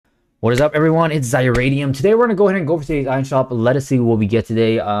What is up, everyone? It's Zyradium. Today, we're going to go ahead and go over today's item shop. Let us see what we get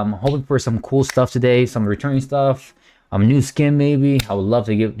today. Hoping for some cool stuff today, some returning stuff, new skin maybe. I would love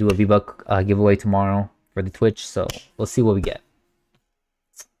to do a V-Buck giveaway tomorrow for the Twitch, so let's see what we get.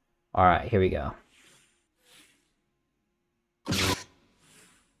 All right, here we go.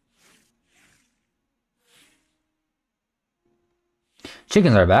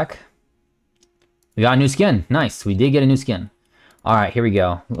 Chickens are back. We got a new skin. Nice. We did get a new skin. All right, here we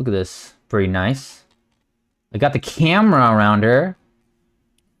go. Look at this. Pretty nice. I got the camera around her.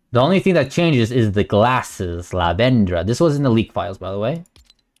 The only thing that changes is the glasses. Lavendra. This was in the leak files, by the way.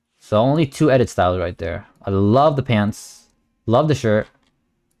 So only 2 edit styles right there. I love the pants. Love the shirt.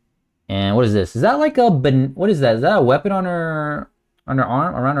 And what is this? Is that like a... What is that? Is that a weapon on her arm?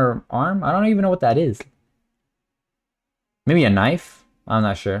 Around her arm? I don't even know what that is. Maybe a knife? I'm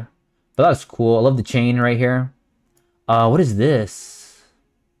not sure. But that's cool. I love the chain right here. What is this?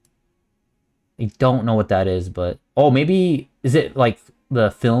 I don't know what that is, but... Oh, maybe... Is it like the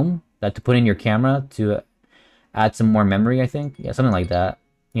film that to put in your camera to add some more memory, I think? Yeah, something like that.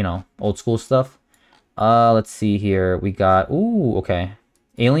 You know, old school stuff. Let's see here. We got... Ooh, okay.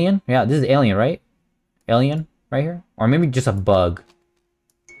 Alien? Yeah, this is Alien, right? Alien right here? Or maybe just a bug.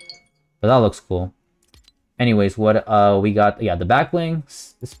 But that looks cool. Anyways, what we got... Yeah, the back bling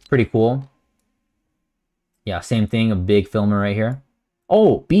is pretty cool. Yeah, same thing, a big filmer right here.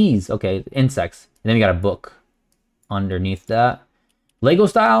 Oh, bees. Okay, insects. And then we got a book underneath that. Lego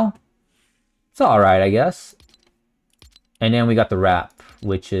style. It's alright, I guess. And then we got the wrap,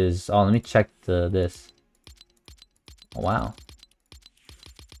 which is... Oh, let me check this. Oh, wow.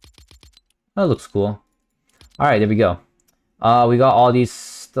 That looks cool. Alright, there we go. We got all these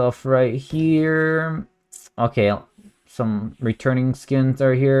stuff right here. Okay, some returning skins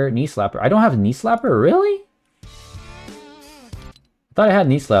are here. Knee slapper. I don't have a knee slapper? Really? I thought I had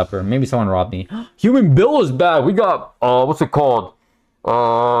knee slapper. Maybe someone robbed me. Human Bill is back. We got what's it called?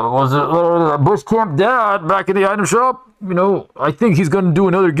 Was it Bush Camp Dad back in the item shop? You know, I think he's gonna do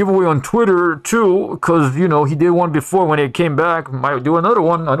another giveaway on Twitter too, because you know he did one before when he came back. Might do another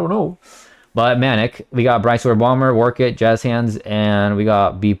one. I don't know. But Manic, we got Bright Sword Bomber, Work It, Jazz Hands, and we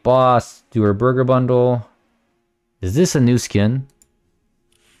got Beat Boss, do her burger bundle. Is this a new skin?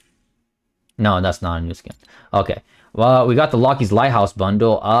 No, that's not a new skin. Okay. Well, we got the Lucky's Lighthouse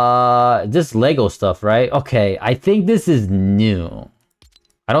bundle. This Lego stuff, right? Okay, I think this is new.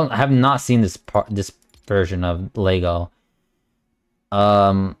 I have not seen this version of Lego.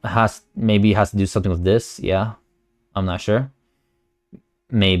 Maybe it has to do something with this. Yeah, I'm not sure.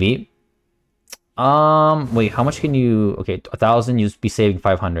 Maybe. Wait, how much can you? Okay, 1,000. You'd be saving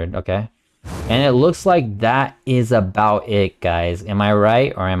 500. Okay. And it looks like that is about it, guys. Am I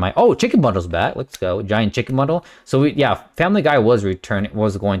right or am I... Oh, chicken bundle's back. Let's go. Giant chicken bundle. So yeah, Family Guy was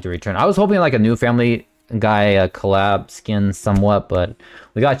going to return. I was hoping like a new Family Guy collab skin somewhat, but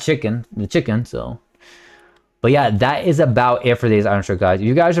we got the chicken, so... But yeah, that is about it for today's item shop, guys. If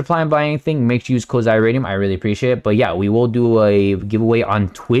you guys are planning to buy anything, make sure you use code Zyradium. I really appreciate it. But yeah, we will do a giveaway on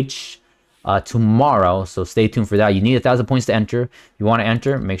Twitch tomorrow, so stay tuned for that. You need 1,000 points to enter. If you want to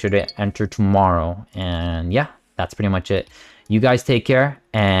enter, make sure to enter tomorrow. And yeah, that's pretty much it. You guys take care,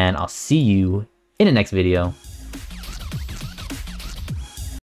 and I'll see you in the next video.